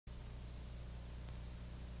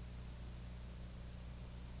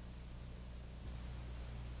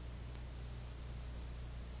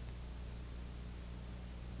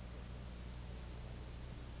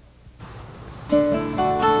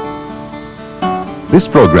This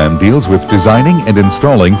program deals with designing and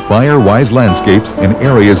installing Firewise landscapes in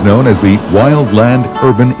areas known as the Wildland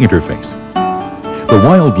Urban Interface. The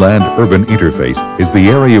Wildland Urban Interface is the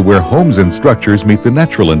area where homes and structures meet the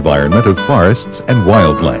natural environment of forests and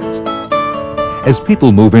wildlands. As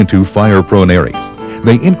people move into fire-prone areas,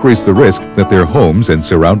 they increase the risk that their homes and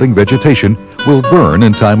surrounding vegetation will burn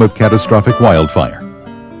in time of catastrophic wildfire.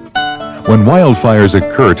 When wildfires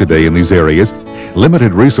occur today in these areas,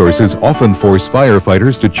 limited resources often force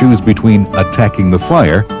firefighters to choose between attacking the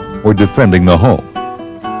fire or defending the home.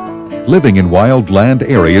 Living in wildland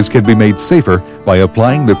areas can be made safer by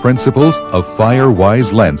applying the principles of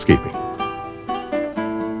Firewise landscaping.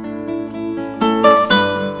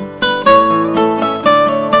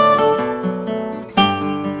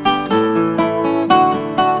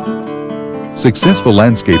 Successful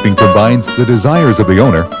landscaping combines the desires of the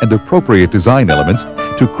owner and appropriate design elements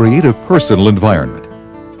to create a personal environment.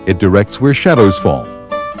 It directs where shadows fall,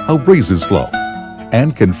 how breezes flow,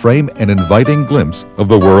 and can frame an inviting glimpse of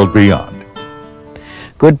the world beyond.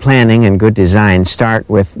 Good planning and good design start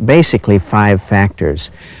with basically 5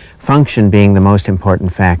 factors. Function being the most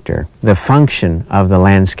important factor. The function of the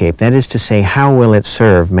landscape, that is to say, how will it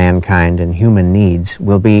serve mankind and human needs,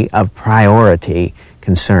 will be of priority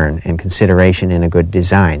concern and consideration in a good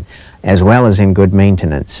design, as well as in good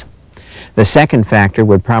maintenance. The second factor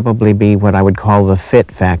would probably be what I would call the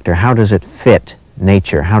fit factor. How does it fit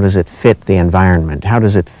nature? How does it fit the environment? How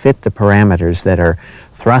does it fit the parameters that are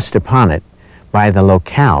thrust upon it by the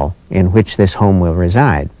locale in which this home will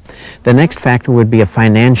reside? The next factor would be a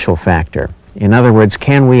financial factor. In other words,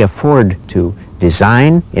 can we afford to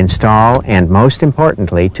design, install, and most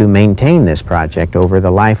importantly, to maintain this project over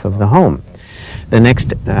the life of the home? The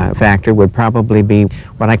next factor would probably be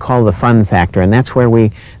what I call the fun factor, and that's where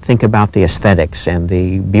we think about the aesthetics and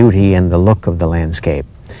the beauty and the look of the landscape.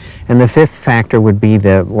 And the fifth factor would be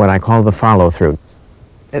what I call the follow-through.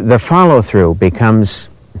 The follow-through becomes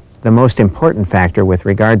the most important factor with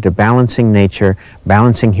regard to balancing nature,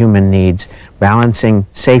 balancing human needs, balancing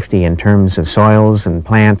safety in terms of soils and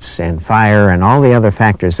plants and fire and all the other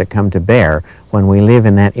factors that come to bear when we live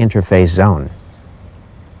in that interface zone.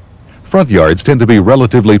 Front yards tend to be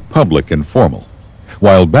relatively public and formal,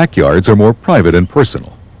 while backyards are more private and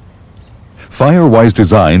personal. Firewise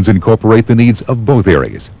designs incorporate the needs of both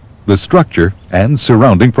areas, the structure and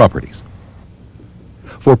surrounding properties.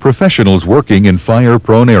 For professionals working in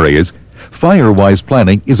fire-prone areas, Firewise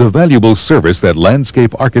planning is a valuable service that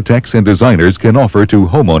landscape architects and designers can offer to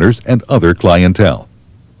homeowners and other clientele.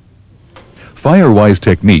 Firewise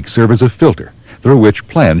techniques serve as a filter through which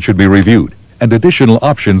plans should be reviewed and additional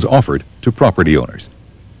options offered to property owners.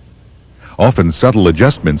 Often subtle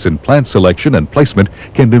adjustments in plant selection and placement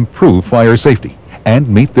can improve fire safety and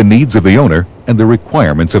meet the needs of the owner and the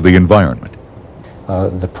requirements of the environment.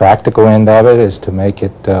 The practical end of it is to make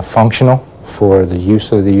it functional for the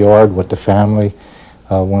use of the yard, what the family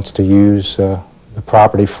wants to use the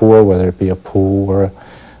property for, whether it be a pool or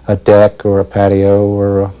a deck or a patio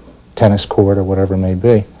or a tennis court or whatever it may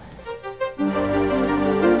be.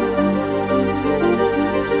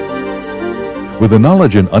 With the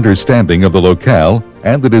knowledge and understanding of the locale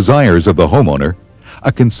and the desires of the homeowner,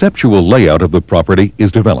 a conceptual layout of the property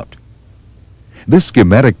is developed. This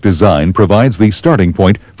schematic design provides the starting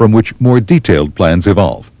point from which more detailed plans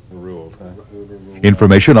evolve.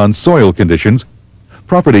 Information on soil conditions,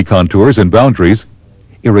 property contours and boundaries,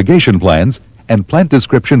 irrigation plans, and plant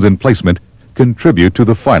descriptions and placement contribute to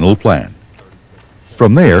the final plan.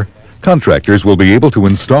 From there, contractors will be able to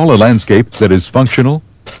install a landscape that is functional,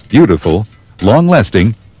 beautiful,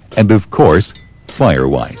 long-lasting, and of course,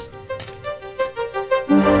 Firewise.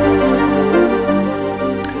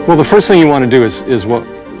 Well, the first thing you want to do is what,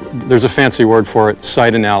 there's a fancy word for it,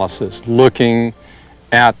 site analysis, looking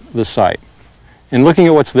at the site and looking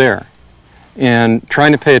at what's there and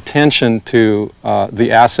trying to pay attention to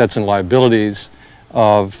the assets and liabilities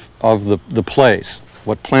of the place,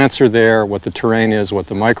 what plants are there, what the terrain is, what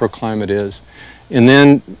the microclimate is, and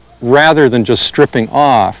then rather than just stripping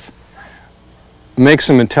off, make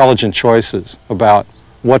some intelligent choices about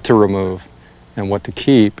what to remove and what to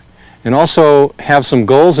keep, and also have some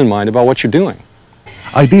goals in mind about what you're doing.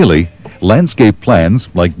 Ideally, landscape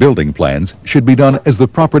plans, like building plans, should be done as the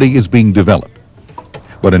property is being developed.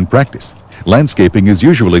 But in practice, landscaping is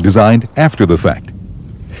usually designed after the fact.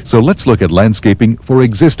 So let's look at landscaping for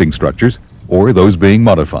existing structures or those being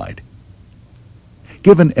modified.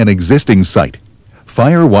 Given an existing site,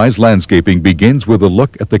 Firewise landscaping begins with a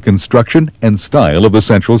look at the construction and style of the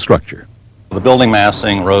central structure. The building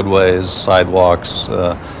massing, roadways, sidewalks,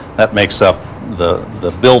 that makes up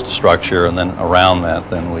the built structure, and then around that,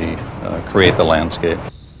 then we create the landscape.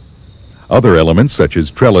 Other elements such as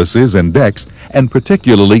trellises and decks, and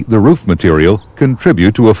particularly the roof material,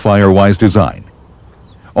 contribute to a Firewise design.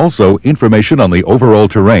 Also, information on the overall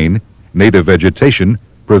terrain, native vegetation,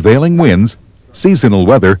 prevailing winds, seasonal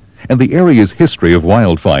weather, and the area's history of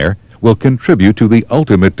wildfire will contribute to the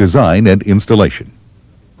ultimate design and installation.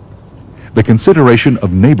 The consideration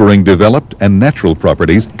of neighboring developed and natural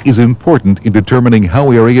properties is important in determining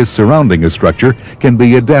how areas surrounding a structure can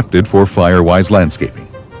be adapted for Firewise landscaping.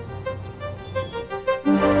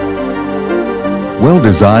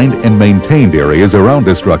 Well-designed and maintained areas around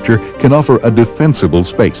a structure can offer a defensible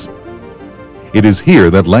space. It is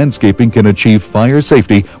here that landscaping can achieve fire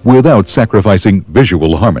safety without sacrificing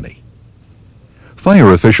visual harmony.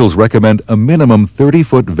 Fire officials recommend a minimum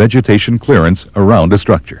 30-foot vegetation clearance around a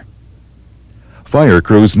structure. Fire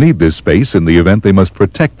crews need this space in the event they must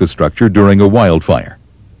protect the structure during a wildfire.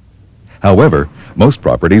 However, most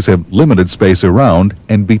properties have limited space around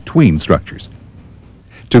and between structures.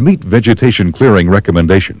 To meet vegetation clearing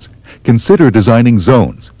recommendations, consider designing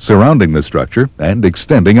zones surrounding the structure and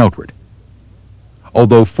extending outward.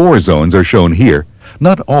 Although 4 zones are shown here,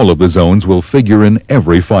 not all of the zones will figure in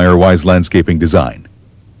every Firewise landscaping design.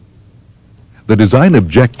 The design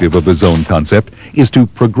objective of the zone concept is to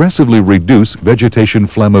progressively reduce vegetation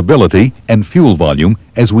flammability and fuel volume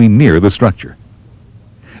as we near the structure.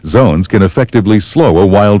 Zones can effectively slow a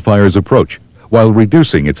wildfire's approach while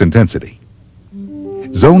reducing its intensity.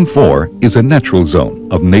 Zone 4 is a natural zone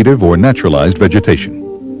of native or naturalized vegetation.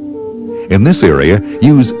 In this area,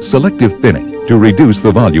 use selective thinning to reduce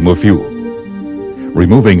the volume of fuel.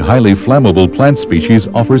 Removing highly flammable plant species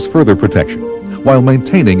offers further protection while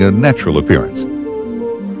maintaining a natural appearance.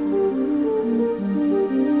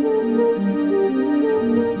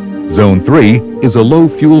 Zone 3 is a low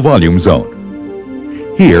fuel volume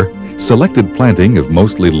zone. Here, selected planting of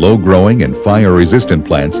mostly low-growing and fire-resistant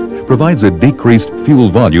plants provides a decreased fuel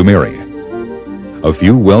volume area. A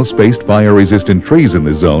few well-spaced fire-resistant trees in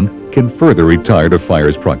the zone can further retard a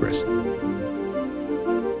fire's progress.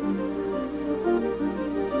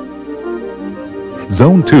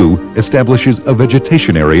 Zone 2 establishes a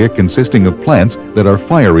vegetation area consisting of plants that are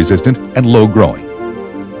fire-resistant and low-growing.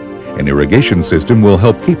 An irrigation system will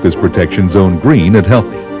help keep this protection zone green and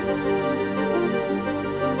healthy.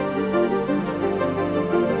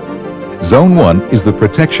 Zone 1 is the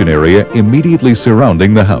protection area immediately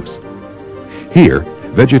surrounding the house. Here,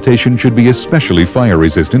 vegetation should be especially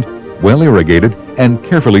fire-resistant, well irrigated, and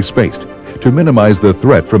carefully spaced to minimize the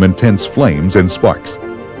threat from intense flames and sparks.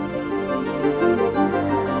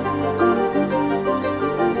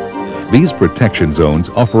 These protection zones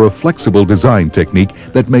offer a flexible design technique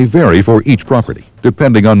that may vary for each property,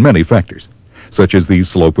 depending on many factors, such as the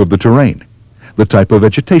slope of the terrain, the type of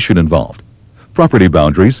vegetation involved, property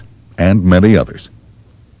boundaries, and many others.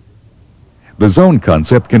 The zone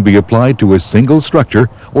concept can be applied to a single structure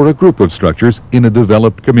or a group of structures in a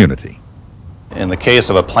developed community. In the case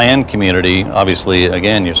of a planned community, obviously,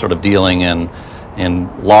 again, you're sort of dealing in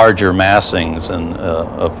larger massings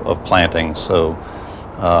of plantings. So,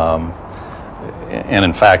 and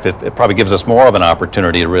in fact, it probably gives us more of an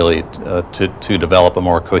opportunity really to develop a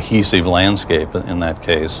more cohesive landscape in that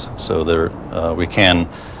case. So there, we can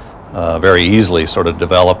very easily sort of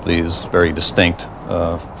develop these very distinct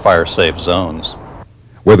fire-safe zones.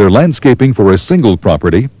 Whether landscaping for a single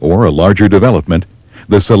property or a larger development,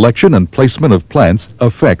 the selection and placement of plants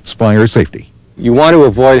affects fire safety. You want to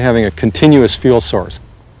avoid having a continuous fuel source.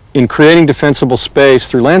 In creating defensible space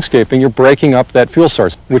through landscaping, you're breaking up that fuel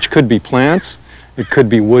source, which could be plants, it could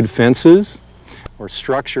be wood fences, or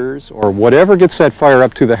structures, or whatever gets that fire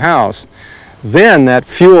up to the house. Then that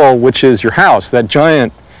fuel, which is your house, that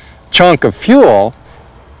giant chunk of fuel,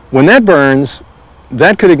 when that burns,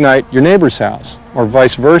 that could ignite your neighbor's house, or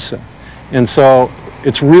vice versa. And so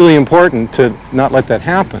it's really important to not let that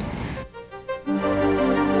happen.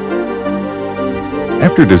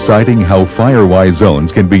 After deciding how Firewise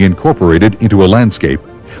zones can be incorporated into a landscape,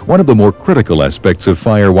 one of the more critical aspects of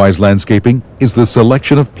Firewise landscaping is the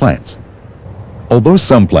selection of plants. Although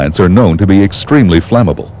some plants are known to be extremely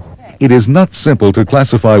flammable, it is not simple to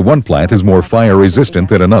classify one plant as more fire-resistant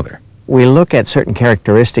than another. We look at certain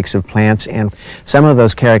characteristics of plants, and some of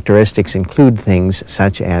those characteristics include things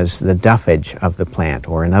such as the duffage of the plant,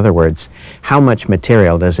 or in other words, how much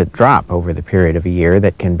material does it drop over the period of a year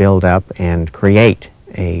that can build up and create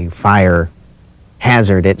a fire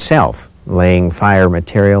hazard itself, laying fire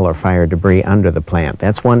material or fire debris under the plant.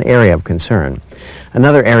 That's one area of concern.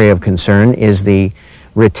 Another area of concern is the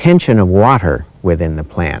retention of water within the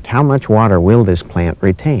plant. How much water will this plant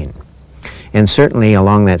retain? And certainly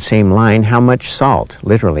along that same line, how much salt,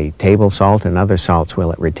 literally table salt and other salts,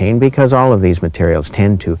 will it retain? Because all of these materials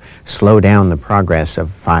tend to slow down the progress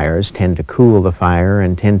of fires, tend to cool the fire,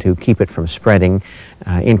 and tend to keep it from spreading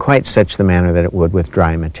in quite such the manner that it would with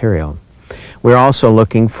dry material. We're also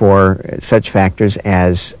looking for such factors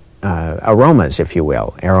as aromas, if you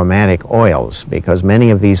will, aromatic oils, because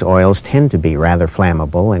many of these oils tend to be rather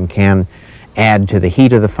flammable and can add to the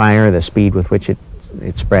heat of the fire, the speed with which it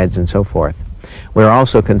spreads, and so forth. We're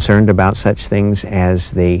also concerned about such things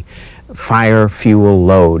as the fire fuel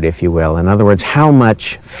load, if you will. In other words, how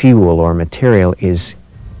much fuel or material is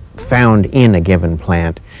found in a given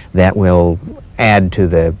plant that will add to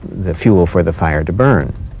the fuel for the fire to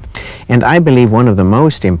burn. And I believe one of the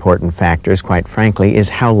most important factors, quite frankly, is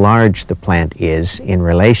how large the plant is in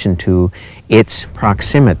relation to its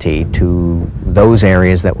proximity to those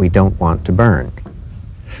areas that we don't want to burn.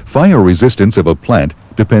 Fire resistance of a plant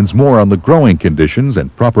depends more on the growing conditions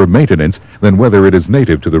and proper maintenance than whether it is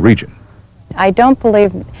native to the region. I don't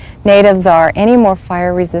believe natives are any more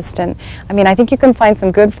fire resistant. I mean, I think you can find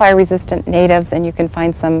some good fire resistant natives and you can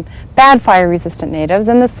find some bad fire resistant natives,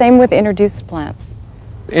 and the same with introduced plants.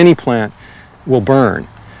 Any plant will burn.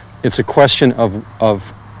 It's a question of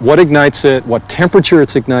what ignites it, what temperature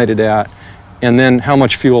it's ignited at, and then how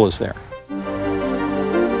much fuel is there.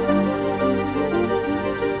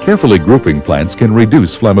 Carefully grouping plants can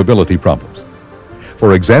reduce flammability problems.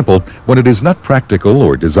 For example, when it is not practical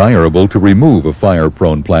or desirable to remove a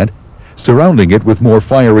fire-prone plant, surrounding it with more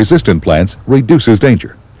fire-resistant plants reduces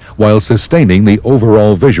danger, while sustaining the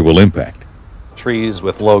overall visual impact. Trees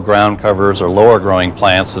with low ground covers or lower growing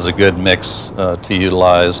plants is a good mix to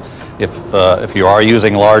utilize. If you are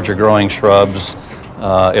using larger growing shrubs,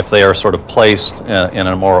 if they are sort of placed in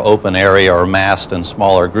a more open area or massed in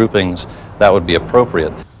smaller groupings, that would be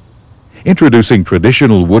appropriate. Introducing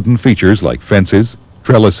traditional wooden features like fences,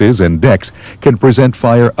 trellises, and decks can present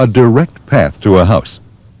fire a direct path to a house.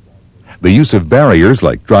 The use of barriers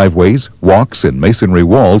like driveways, walks, and masonry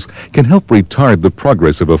walls can help retard the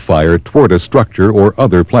progress of a fire toward a structure or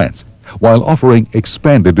other plants, while offering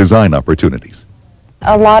expanded design opportunities.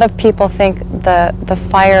 A lot of people think the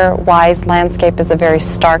Firewise landscape is a very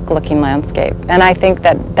stark-looking landscape, and I think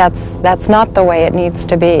that's not the way it needs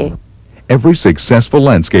to be. Every successful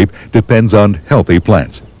landscape depends on healthy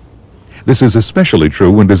plants. This is especially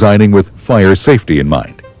true when designing with fire safety in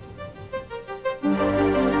mind.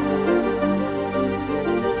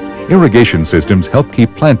 Irrigation systems help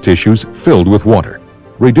keep plant tissues filled with water,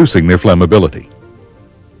 reducing their flammability.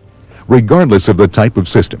 Regardless of the type of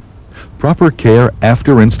system, proper care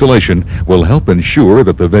after installation will help ensure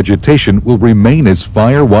that the vegetation will remain as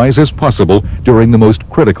fire-wise as possible during the most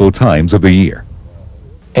critical times of the year.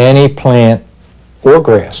 Any plant or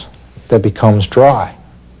grass that becomes dry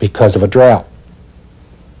because of a drought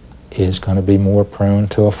is going to be more prone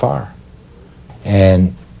to a fire.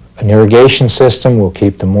 And an irrigation system will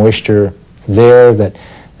keep the moisture there, that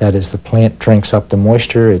as the plant drinks up the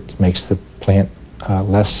moisture, it makes the plant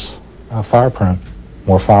less fire prone,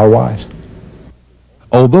 more fire-wise.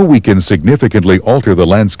 Although we can significantly alter the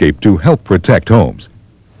landscape to help protect homes,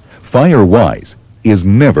 Firewise is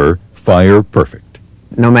never fire perfect.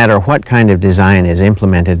 No matter what kind of design is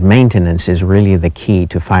implemented, maintenance is really the key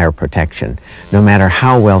to fire protection. No matter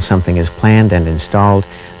how well something is planned and installed,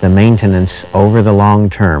 the maintenance over the long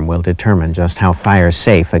term will determine just how fire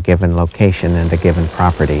safe a given location and a given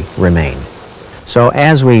property remain. So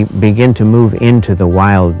as we begin to move into the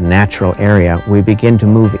wild natural area, we begin to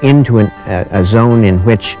move into a zone in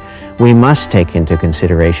which we must take into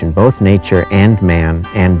consideration both nature and man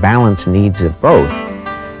and balance needs of both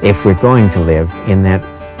if we're going to live in that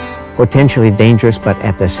potentially dangerous but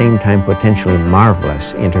at the same time potentially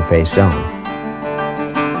marvelous interface zone.